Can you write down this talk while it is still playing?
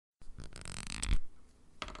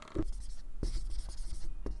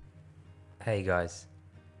Hey guys,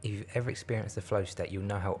 if you've ever experienced the flow state, you'll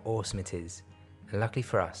know how awesome it is. And luckily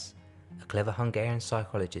for us, a clever Hungarian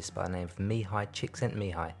psychologist by the name of Mihaly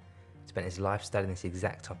Csikszentmihalyi spent his life studying this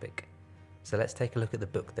exact topic. So let's take a look at the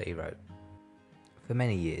book that he wrote. For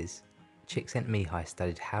many years, Csikszentmihalyi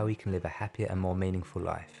studied how he can live a happier and more meaningful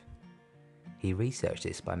life. He researched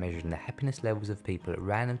this by measuring the happiness levels of people at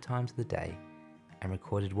random times of the day and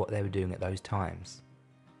recorded what they were doing at those times.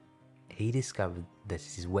 He discovered that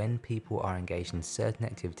it is when people are engaged in certain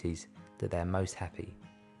activities that they are most happy.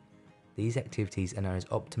 These activities are known as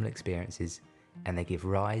optimal experiences, and they give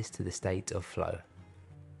rise to the state of flow.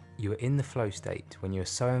 You are in the flow state when you are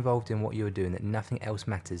so involved in what you are doing that nothing else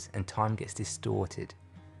matters and time gets distorted.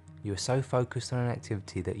 You are so focused on an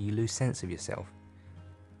activity that you lose sense of yourself.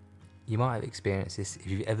 You might have experienced this if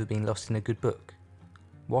you've ever been lost in a good book.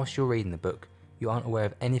 Whilst you're reading the book, you aren't aware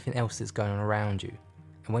of anything else that's going on around you.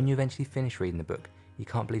 And when you eventually finish reading the book, you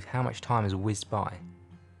can't believe how much time has whizzed by.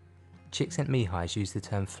 Csikszentmihalyi has used the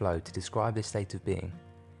term flow to describe this state of being,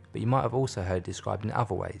 but you might have also heard it described in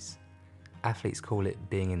other ways. Athletes call it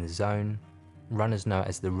being in the zone, runners know it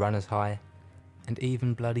as the runner's high, and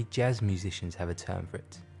even bloody jazz musicians have a term for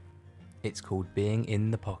it. It's called being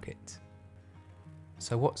in the pocket.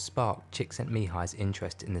 So what sparked Csikszentmihalyi's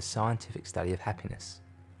interest in the scientific study of happiness?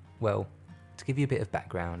 Well, to give you a bit of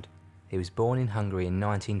background, he was born in Hungary in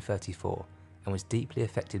 1934 and was deeply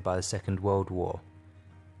affected by the Second World War.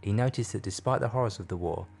 He noticed that despite the horrors of the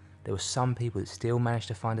war, there were some people that still managed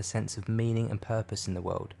to find a sense of meaning and purpose in the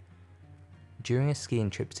world. During a skiing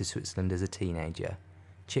trip to Switzerland as a teenager,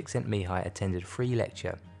 Csikszentmihalyi attended a free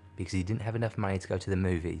lecture because he didn't have enough money to go to the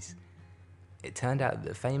movies. It turned out that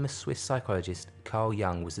the famous Swiss psychologist Carl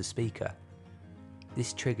Jung was the speaker.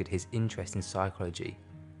 This triggered his interest in psychology,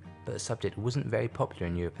 but the subject wasn't very popular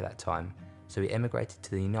in Europe at that time, so he emigrated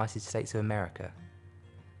to the United States of America.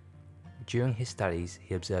 During his studies,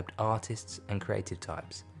 he observed artists and creative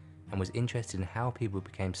types, and was interested in how people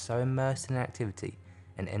became so immersed in an activity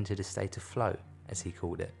and entered a state of flow, as he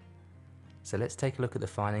called it. So let's take a look at the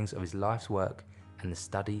findings of his life's work and the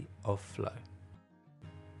study of flow.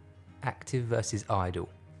 Active versus idle.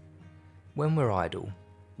 When we're idle,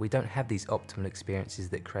 we don't have these optimal experiences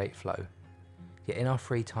that create flow. Yet in our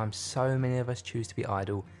free time, so many of us choose to be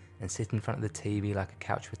idle and sit in front of the TV like a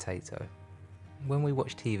couch potato. When we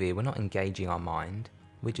watch TV, we're not engaging our mind,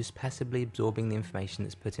 we're just passively absorbing the information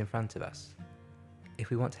that's put in front of us. If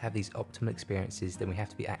we want to have these optimal experiences, then we have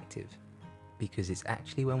to be active, because it's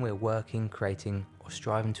actually when we're working, creating, or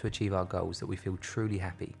striving to achieve our goals that we feel truly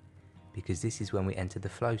happy, because this is when we enter the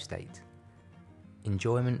flow state.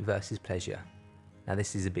 Enjoyment versus pleasure. Now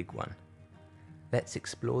this is a big one. Let's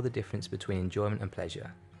explore the difference between enjoyment and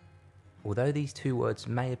pleasure. Although these two words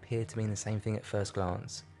may appear to mean the same thing at first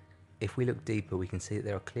glance, if we look deeper we can see that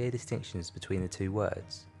there are clear distinctions between the two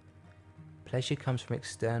words. Pleasure comes from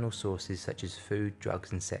external sources such as food,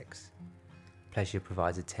 drugs and sex. Pleasure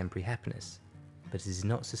provides a temporary happiness, but it is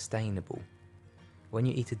not sustainable. When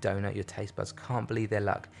you eat a donut, your taste buds can't believe their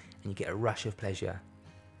luck and you get a rush of pleasure.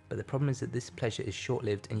 But the problem is that this pleasure is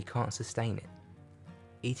short-lived and you can't sustain it.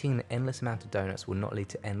 Eating an endless amount of donuts will not lead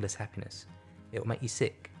to endless happiness. It will make you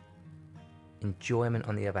sick. Enjoyment,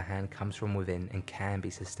 on the other hand, comes from within and can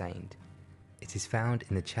be sustained. It is found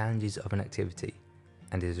in the challenges of an activity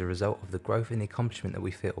and is a result of the growth and the accomplishment that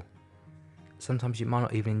we feel. Sometimes you might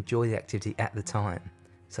not even enjoy the activity at the time,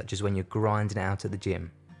 such as when you're grinding out at the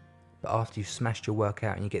gym. But after you've smashed your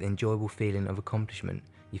workout and you get the enjoyable feeling of accomplishment,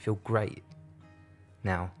 you feel great.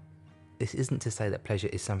 Now, this isn't to say that pleasure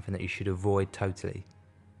is something that you should avoid totally,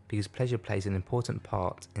 because pleasure plays an important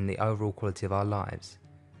part in the overall quality of our lives.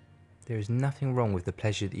 There is nothing wrong with the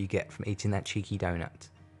pleasure that you get from eating that cheeky donut,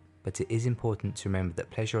 but it is important to remember that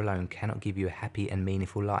pleasure alone cannot give you a happy and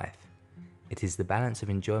meaningful life. It is the balance of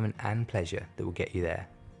enjoyment and pleasure that will get you there.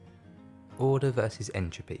 Order versus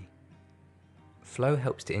entropy. Flow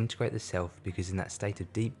helps to integrate the self because in that state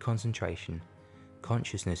of deep concentration,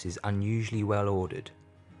 consciousness is unusually well ordered.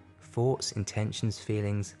 Thoughts, intentions,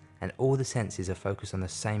 feelings, and all the senses are focused on the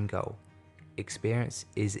same goal. Experience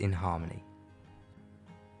is in harmony.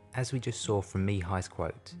 As we just saw from Mihaly's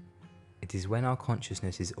quote, it is when our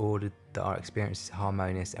consciousness is ordered that our experience is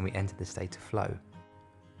harmonious and we enter the state of flow.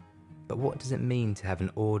 But what does it mean to have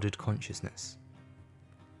an ordered consciousness?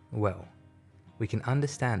 Well, we can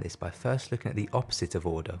understand this by first looking at the opposite of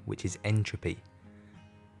order, which is entropy.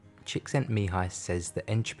 Csikszentmihalyi says that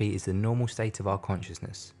entropy is the normal state of our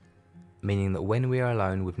consciousness, meaning that when we are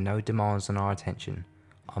alone with no demands on our attention,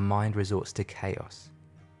 our mind resorts to chaos.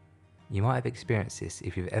 You might have experienced this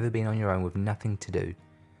if you've ever been on your own with nothing to do.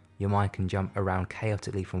 Your mind can jump around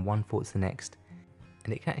chaotically from one thought to the next,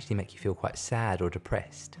 and it can actually make you feel quite sad or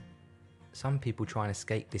depressed. Some people try and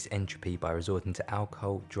escape this entropy by resorting to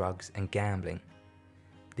alcohol, drugs and gambling.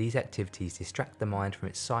 These activities distract the mind from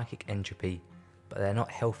its psychic entropy, but they are not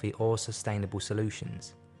healthy or sustainable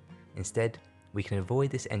solutions. Instead, we can avoid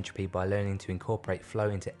this entropy by learning to incorporate flow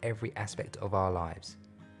into every aspect of our lives.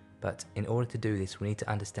 But in order to do this, we need to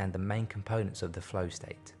understand the main components of the flow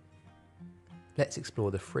state. Let's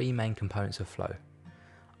explore the 3 main components of flow.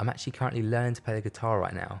 I'm actually currently learning to play the guitar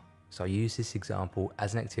right now, so I use this example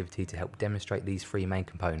as an activity to help demonstrate these 3 main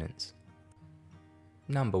components.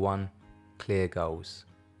 Number 1, clear goals.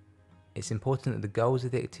 It's important that the goals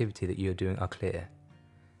of the activity that you're doing are clear.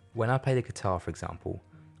 When I play the guitar, for example,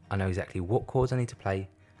 I know exactly what chords I need to play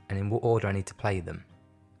and in what order I need to play them.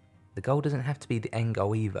 The goal doesn't have to be the end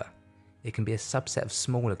goal either. It can be a subset of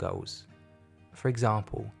smaller goals. For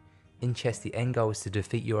example, in chess the end goal is to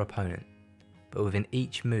defeat your opponent, but within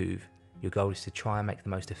each move, your goal is to try and make the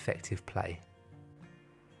most effective play.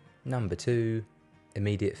 Number 2,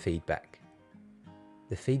 immediate feedback.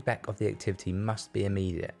 The feedback of the activity must be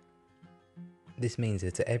immediate. This means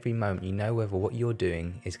that at every moment you know whether what you're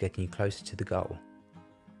doing is getting you closer to the goal.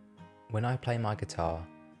 When I play my guitar,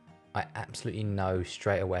 I absolutely know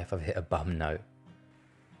straight away if I've hit a bum note.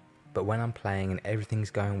 But when I'm playing and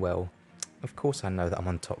everything's going well, of course I know that I'm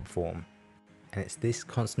on top form. And it's this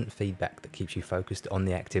constant feedback that keeps you focused on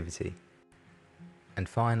the activity. And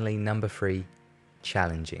finally, number 3,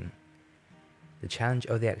 challenging. The challenge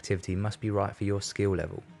of the activity must be right for your skill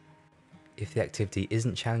level. If the activity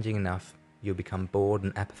isn't challenging enough, you'll become bored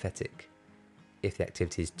and apathetic. If the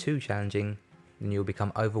activity is too challenging, then you'll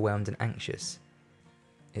become overwhelmed and anxious.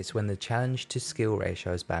 It's when the challenge to skill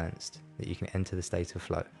ratio is balanced that you can enter the state of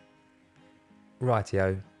flow.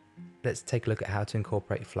 Rightio, let's take a look at how to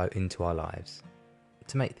incorporate flow into our lives.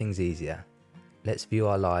 To make things easier, let's view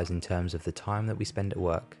our lives in terms of the time that we spend at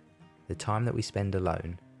work, the time that we spend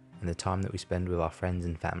alone, and the time that we spend with our friends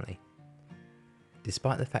and family.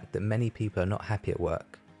 Despite the fact that many people are not happy at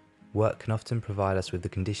work, work can often provide us with the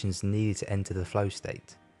conditions needed to enter the flow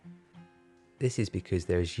state. This is because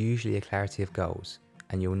there is usually a clarity of goals,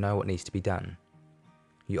 and you'll know what needs to be done.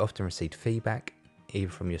 You often receive feedback,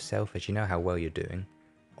 either from yourself as you know how well you're doing,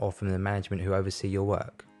 or from the management who oversee your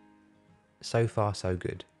work. So far so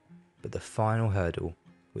good, but the final hurdle,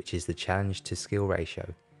 which is the challenge to skill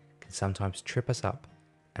ratio, can sometimes trip us up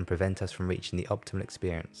and prevent us from reaching the optimal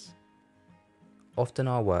experience. Often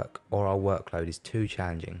our work or our workload is too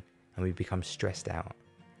challenging and we become stressed out.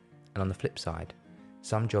 And on the flip side,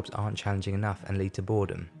 some jobs aren't challenging enough and lead to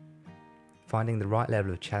boredom. Finding the right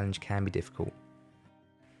level of challenge can be difficult.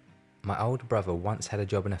 My older brother once had a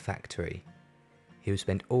job in a factory. He would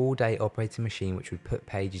spend all day operating a machine which would put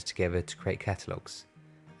pages together to create catalogues.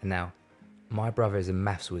 And now, my brother is a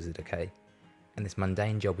maths wizard, okay? And this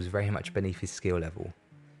mundane job was very much beneath his skill level.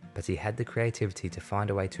 But he had the creativity to find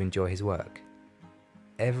a way to enjoy his work.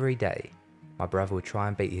 Every day, my brother would try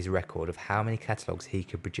and beat his record of how many catalogues he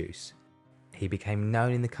could produce. He became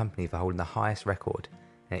known in the company for holding the highest record,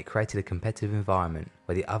 and it created a competitive environment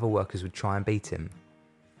where the other workers would try and beat him.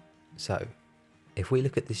 So, if we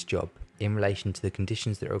look at this job in relation to the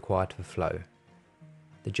conditions that are required for flow,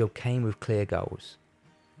 the job came with clear goals.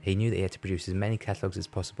 He knew that he had to produce as many catalogues as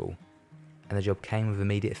possible, and the job came with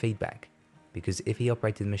immediate feedback, because if he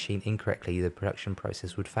operated the machine incorrectly, the production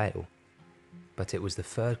process would fail. But it was the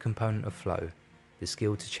third component of flow, the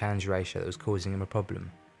skill to challenge ratio, that was causing him a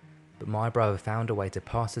problem. But my brother found a way to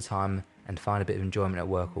pass the time and find a bit of enjoyment at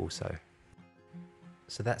work also.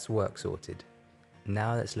 So that's work sorted.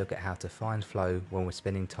 Now let's look at how to find flow when we're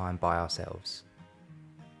spending time by ourselves.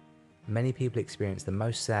 Many people experience the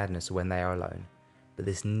most sadness when they are alone, but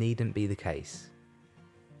this needn't be the case.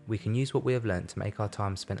 We can use what we have learnt to make our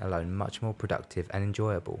time spent alone much more productive and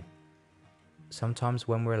enjoyable. Sometimes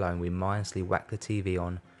when we're alone, we mindlessly whack the TV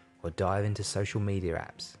on or dive into social media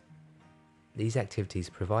apps. These activities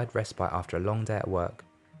provide respite after a long day at work,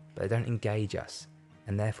 but they don't engage us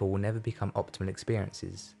and therefore will never become optimal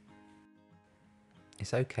experiences.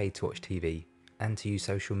 It's okay to watch TV and to use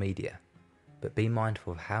social media, but be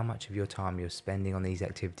mindful of how much of your time you're spending on these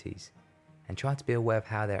activities and try to be aware of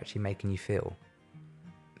how they're actually making you feel.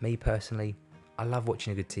 Me personally, I love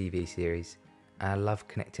watching a good TV series and I love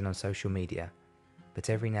connecting on social media, but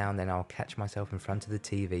every now and then I'll catch myself in front of the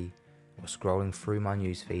TV or scrolling through my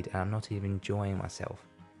newsfeed and I'm not even enjoying myself.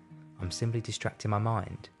 I'm simply distracting my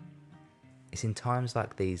mind. It's in times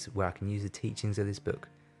like these where I can use the teachings of this book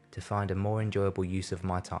to find a more enjoyable use of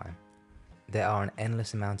my time. There are an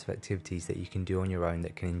endless amount of activities that you can do on your own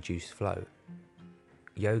that can induce flow.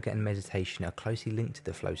 Yoga and meditation are closely linked to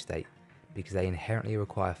the flow state because they inherently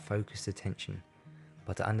require focused attention,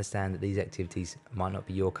 but to understand that these activities might not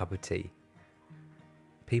be your cup of tea.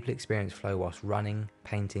 People experience flow whilst running,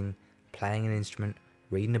 painting, playing an instrument,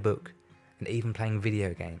 reading a book, and even playing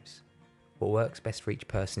video games. What works best for each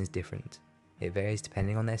person is different. It varies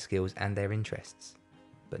depending on their skills and their interests.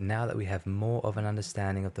 But now that we have more of an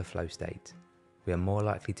understanding of the flow state, we are more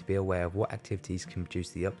likely to be aware of what activities can produce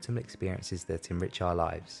the optimal experiences that enrich our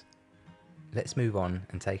lives. Let's move on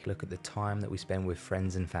and take a look at the time that we spend with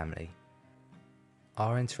friends and family.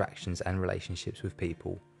 Our interactions and relationships with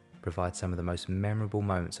people provide some of the most memorable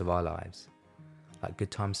moments of our lives, like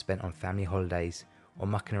good times spent on family holidays or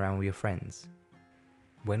mucking around with your friends.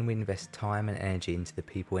 When we invest time and energy into the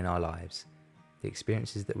people in our lives, the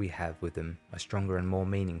experiences that we have with them are stronger and more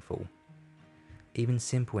meaningful. Even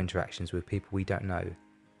simple interactions with people we don't know,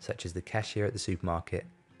 such as the cashier at the supermarket,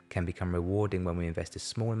 can become rewarding when we invest a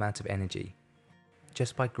small amount of energy.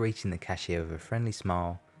 Just by greeting the cashier with a friendly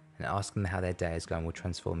smile and asking them how their day is going will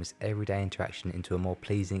transform this everyday interaction into a more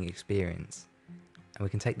pleasing experience. And we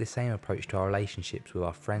can take the same approach to our relationships with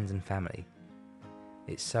our friends and family.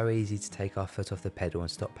 It's so easy to take our foot off the pedal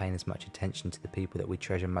and stop paying as much attention to the people that we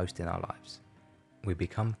treasure most in our lives. We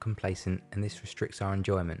become complacent and this restricts our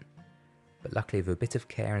enjoyment. But luckily, with a bit of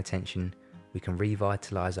care and attention, we can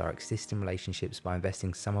revitalise our existing relationships by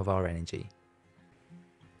investing some of our energy.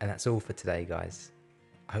 And that's all for today, guys.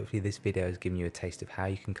 Hopefully this video has given you a taste of how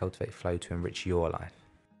you can cultivate flow to enrich your life.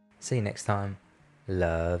 See you next time.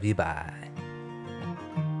 Love you, bye.